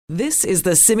This is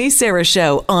the Simi Sara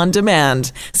Show on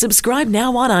demand. Subscribe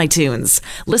now on iTunes.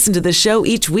 Listen to the show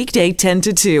each weekday 10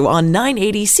 to 2 on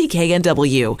 980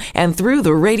 CKNW and through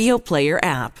the Radio Player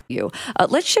app.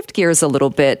 Let's shift gears a little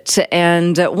bit.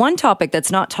 And one topic that's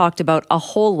not talked about a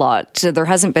whole lot, there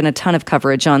hasn't been a ton of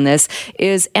coverage on this,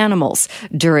 is animals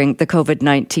during the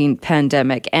COVID-19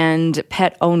 pandemic and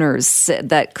pet owners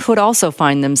that could also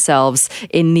find themselves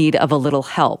in need of a little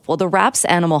help. Well, the RAPS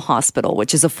Animal Hospital,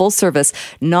 which is a full-service,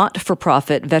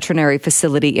 not-for-profit veterinary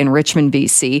facility in Richmond,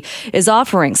 BC, is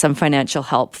offering some financial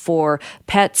help for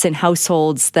pets in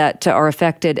households that are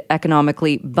affected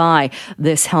economically by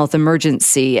this health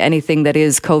emergency, anything that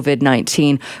is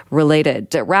COVID-19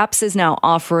 related. RAPS is now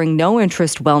offering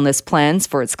no-interest wellness plans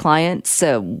for its clients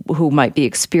who might be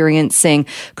experiencing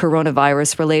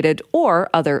coronavirus-related or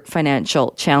other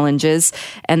financial challenges.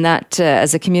 And that,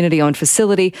 as a community-owned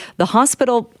facility, the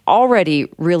hospital already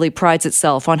really prides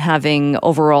itself on having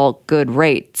overall good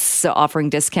rates, offering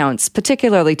discounts,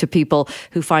 particularly to people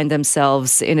who find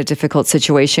themselves in a difficult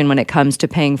situation when it comes to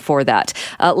paying for that.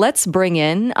 Let's bring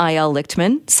in Eyal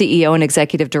Lichtman, CEO and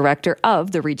Executive Director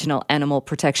of the Regional Animal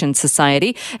Protection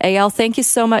Society. Eyal, thank you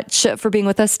so much for being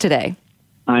with us today.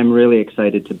 I'm really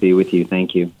excited to be with you.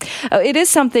 Thank you. It is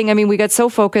something, we got so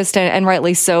focused, and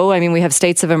rightly so. We have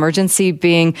states of emergency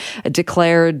being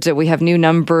declared. We have new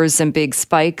numbers and big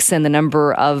spikes in the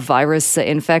number of virus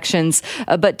infections.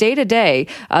 But day to day,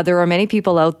 there are many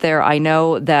people out there I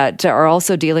know that are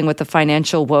also dealing with the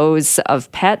financial woes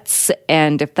of pets.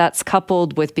 And if that's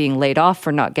coupled with being laid off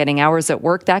for not getting hours at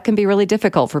work, that can be really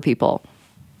difficult for people.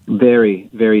 Very,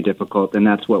 very difficult, and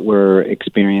that's what we're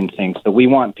experiencing. So we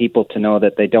want people to know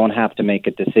that they don't have to make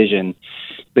a decision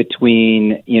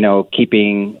between,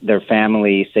 keeping their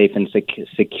family safe and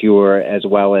secure as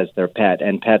well as their pet.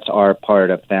 And pets are part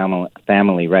of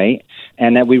family, right?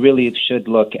 And that we really should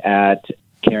look at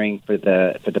caring for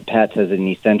the pets as an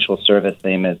essential service,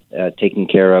 same as taking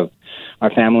care of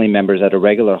our family members at a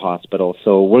regular hospital.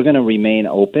 So we're going to remain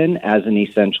open as an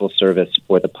essential service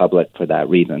for the public for that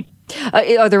reason.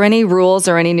 Are there any rules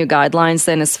or any new guidelines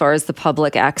then as far as the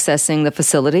public accessing the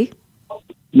facility?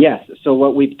 Yes. So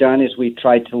what we've done is we've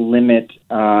tried to limit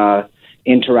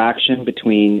interaction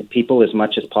between people as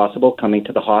much as possible coming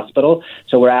to the hospital.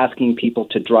 So we're asking people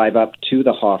to drive up to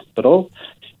the hospital,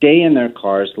 stay in their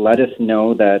cars, let us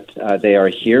know that they are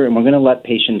here, and we're going to let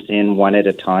patients in one at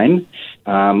a time.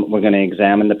 We're going to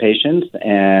examine the patients,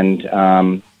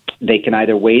 and they can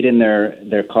either wait in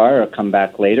their car or come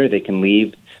back later. They can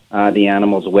leave the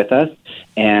animals with us.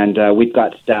 And we've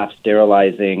got staff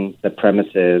sterilizing the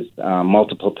premises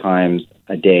multiple times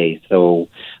a day. So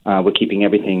we're keeping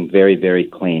everything very, very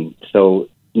clean. So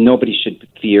nobody should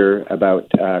fear about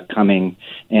coming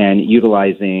and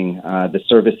utilizing the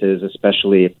services,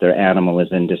 especially if their animal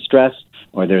is in distress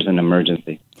or there's an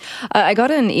emergency. I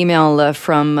got an email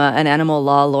from an animal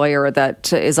law lawyer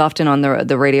that is often on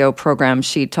the radio program.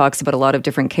 She talks about a lot of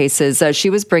different cases. She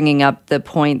was bringing up the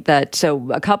point that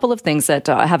a couple of things that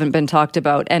haven't been talked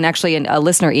about, and actually a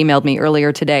listener emailed me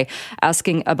earlier today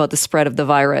asking about the spread of the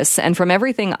virus. And from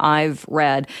everything I've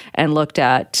read and looked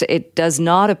at, it does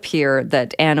not appear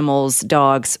that animals,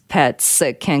 dogs, pets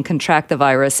can contract the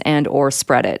virus and or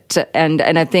spread it. And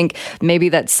I think maybe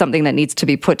that's something that needs to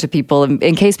be put to people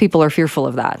in case people are fearful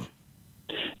of that.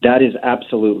 That is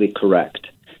absolutely correct.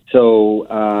 So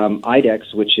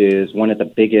IDEXX, which is one of the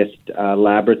biggest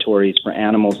laboratories for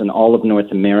animals in all of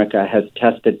North America, has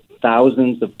tested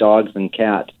thousands of dogs and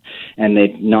cats, and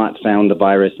they've not found the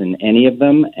virus in any of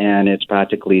them, and it's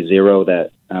practically 0%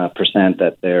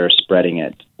 that they're spreading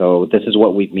it. So this is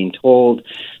what we've been told,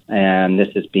 and this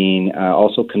is being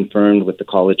also confirmed with the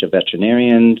College of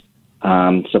Veterinarians.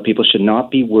 So people should not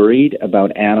be worried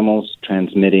about animals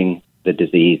transmitting the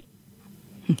disease.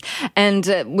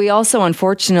 And we also,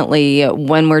 unfortunately,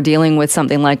 when we're dealing with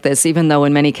something like this, even though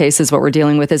in many cases what we're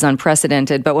dealing with is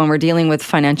unprecedented, but when we're dealing with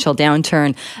financial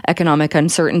downturn, economic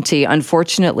uncertainty,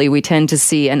 unfortunately, we tend to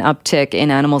see an uptick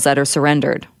in animals that are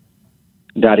surrendered.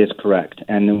 That is correct.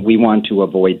 And we want to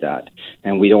avoid that.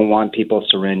 And we don't want people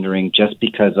surrendering just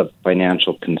because of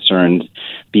financial concerns,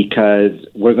 because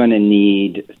we're going to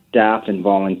need staff and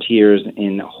volunteers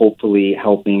in hopefully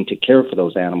helping to care for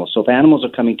those animals. So if animals are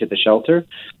coming to the shelter,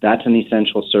 that's an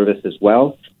essential service as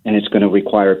well, and it's going to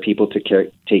require people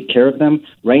to take care of them.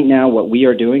 Right now, what we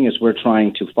are doing is we're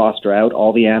trying to foster out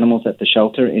all the animals at the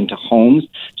shelter into homes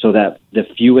so that the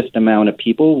fewest amount of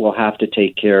people will have to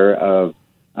take care of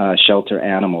shelter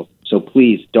animals. So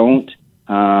please don't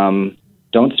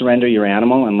don't surrender your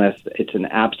animal unless it's an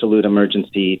absolute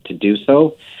emergency to do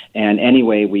so. And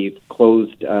anyway, we've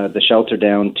closed the shelter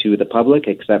down to the public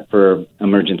except for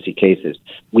emergency cases.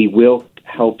 We will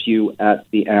help you at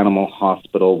the animal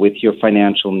hospital with your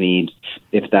financial needs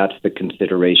if that's the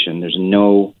consideration. There's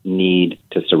no need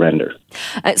to surrender.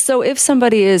 So if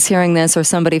somebody is hearing this or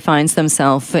somebody finds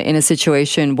themselves in a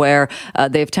situation where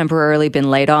they've temporarily been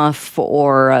laid off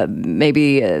or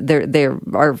maybe they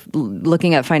are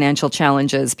looking at financial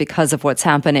challenges because of what's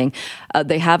happening,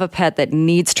 they have a pet that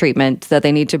needs treatment that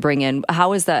they need to bring in. How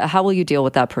will you deal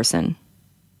with that person?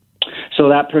 So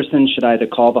that person should either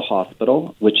call the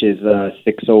hospital, which is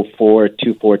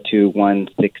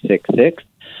 604-242-1666,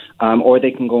 or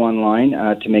they can go online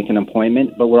to make an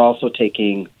appointment. But we're also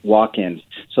taking walk-ins.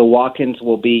 So walk-ins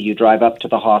will be you drive up to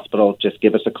the hospital, just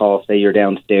give us a call, say you're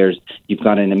downstairs, you've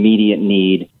got an immediate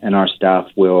need, and our staff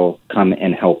will come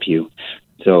and help you.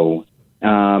 So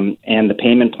and the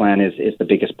payment plan is the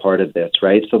biggest part of this,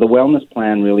 right? So the wellness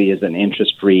plan really is an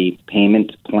interest-free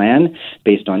payment plan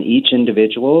based on each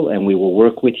individual, and we will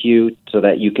work with you so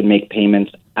that you can make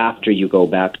payments after you go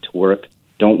back to work.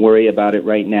 Don't worry about it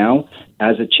right now.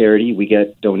 As a charity, we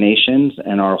get donations,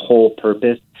 and our whole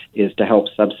purpose is to help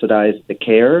subsidize the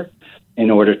care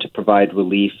in order to provide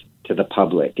relief to the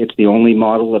public. It's the only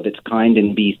model of its kind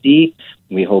in BC.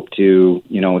 We hope to,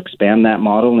 expand that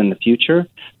model in the future.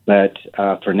 But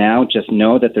for now, just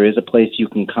know that there is a place you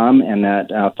can come and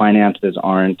that finances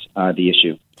aren't the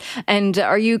issue. And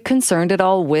are you concerned at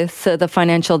all with the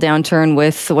financial downturn,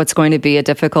 with what's going to be a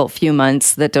difficult few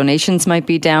months, that donations might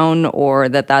be down or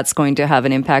that's going to have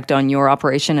an impact on your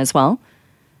operation as well?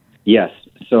 Yes.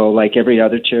 So like every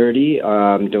other charity,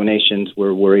 donations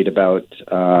we're worried about,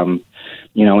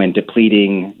 and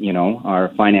depleting, our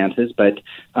finances. But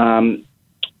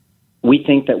we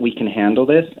think that we can handle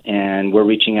this, and we're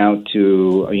reaching out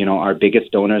to, our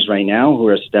biggest donors right now who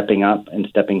are stepping up and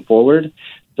stepping forward.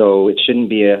 So it shouldn't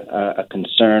be a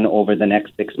concern over the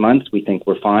next 6 months. We think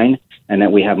we're fine and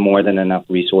that we have more than enough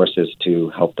resources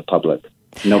to help the public.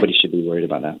 Nobody should be worried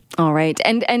about that. All right.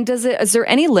 And is there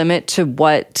any limit to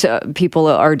what people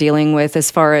are dealing with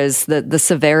as far as the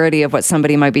severity of what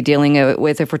somebody might be dealing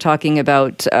with? If we're talking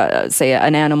about, say,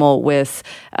 an animal with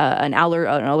an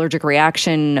allergic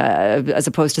reaction as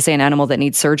opposed to, say, an animal that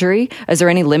needs surgery, is there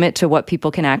any limit to what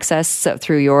people can access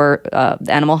through your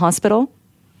animal hospital?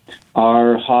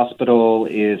 Our hospital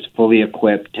is fully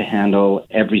equipped to handle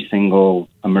every single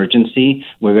emergency.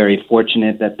 We're very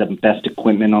fortunate that the best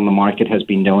equipment on the market has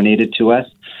been donated to us.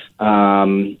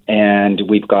 And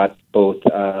we've got both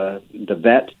the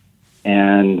vet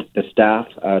and the staff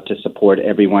to support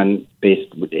everyone.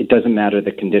 It doesn't matter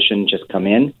the condition, just come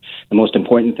in. The most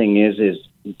important thing is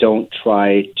don't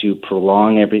try to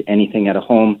prolong anything at a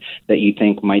home that you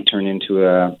think might turn into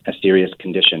a serious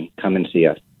condition. Come and see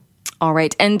us. All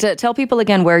right. And tell people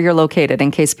again where you're located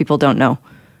in case people don't know.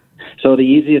 So the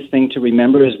easiest thing to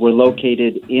remember is we're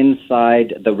located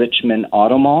inside the Richmond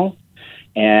Auto Mall,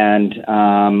 and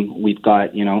we've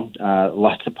got,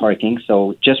 lots of parking.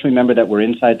 So just remember that we're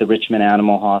inside the Richmond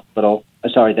Animal Hospital.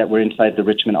 That we're inside the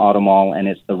Richmond Auto Mall, and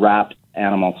it's the Wrapped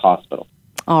Animal Hospital.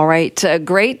 All right.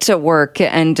 Great work.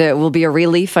 And it will be a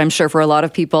relief, I'm sure, for a lot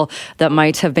of people that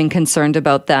might have been concerned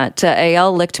about that.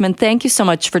 Eyal Lichtman, thank you so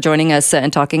much for joining us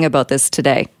and talking about this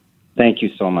today. Thank you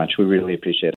so much. We really appreciate it.